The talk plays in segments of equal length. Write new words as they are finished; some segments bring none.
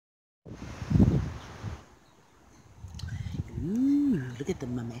Ooh, look at the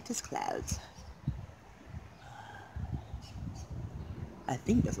momentous clouds. I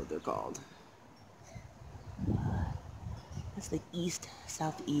think that's what they're called. That's like east,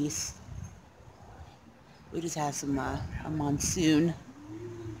 southeast. We just had some a monsoon.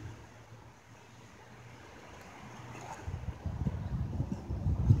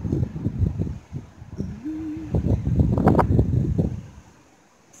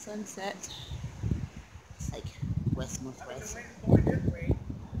 Sunset. It's like west northwest.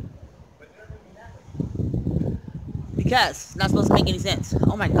 Because it's not supposed to make any sense.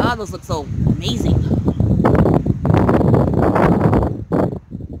 Oh my God, those look so amazing.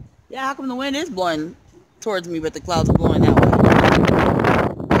 Yeah, how come the wind is blowing towards me, but the clouds are blowing that way?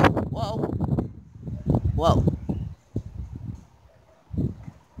 Whoa. Whoa.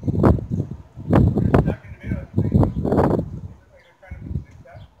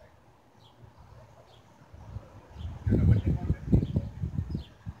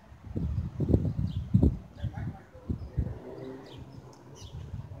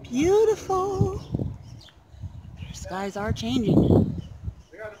 Beautiful. Skies are changing.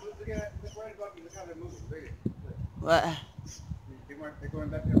 What? They're going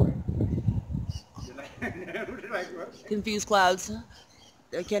back that way. Confused clouds.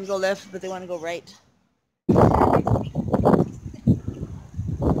 They can't go left, but they want to go right.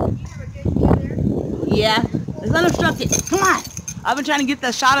 Yeah, it's unobstructed. Come on. I've been trying to get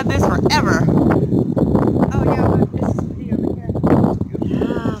the shot of this forever. Oh yeah, this is pretty over here.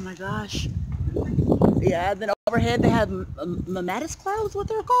 Oh my gosh. Yeah, then overhead they have momentous clouds, what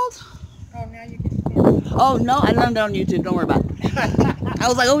they're called? Oh, now you can see it. Oh no, I learned it on YouTube. Don't worry about it. I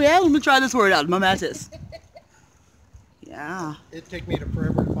was like, oh yeah, let me try this word out. Momentous. Yeah. It'd take me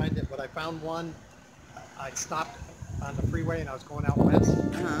forever to find it, but I found one. I stopped on the freeway and I was going out west.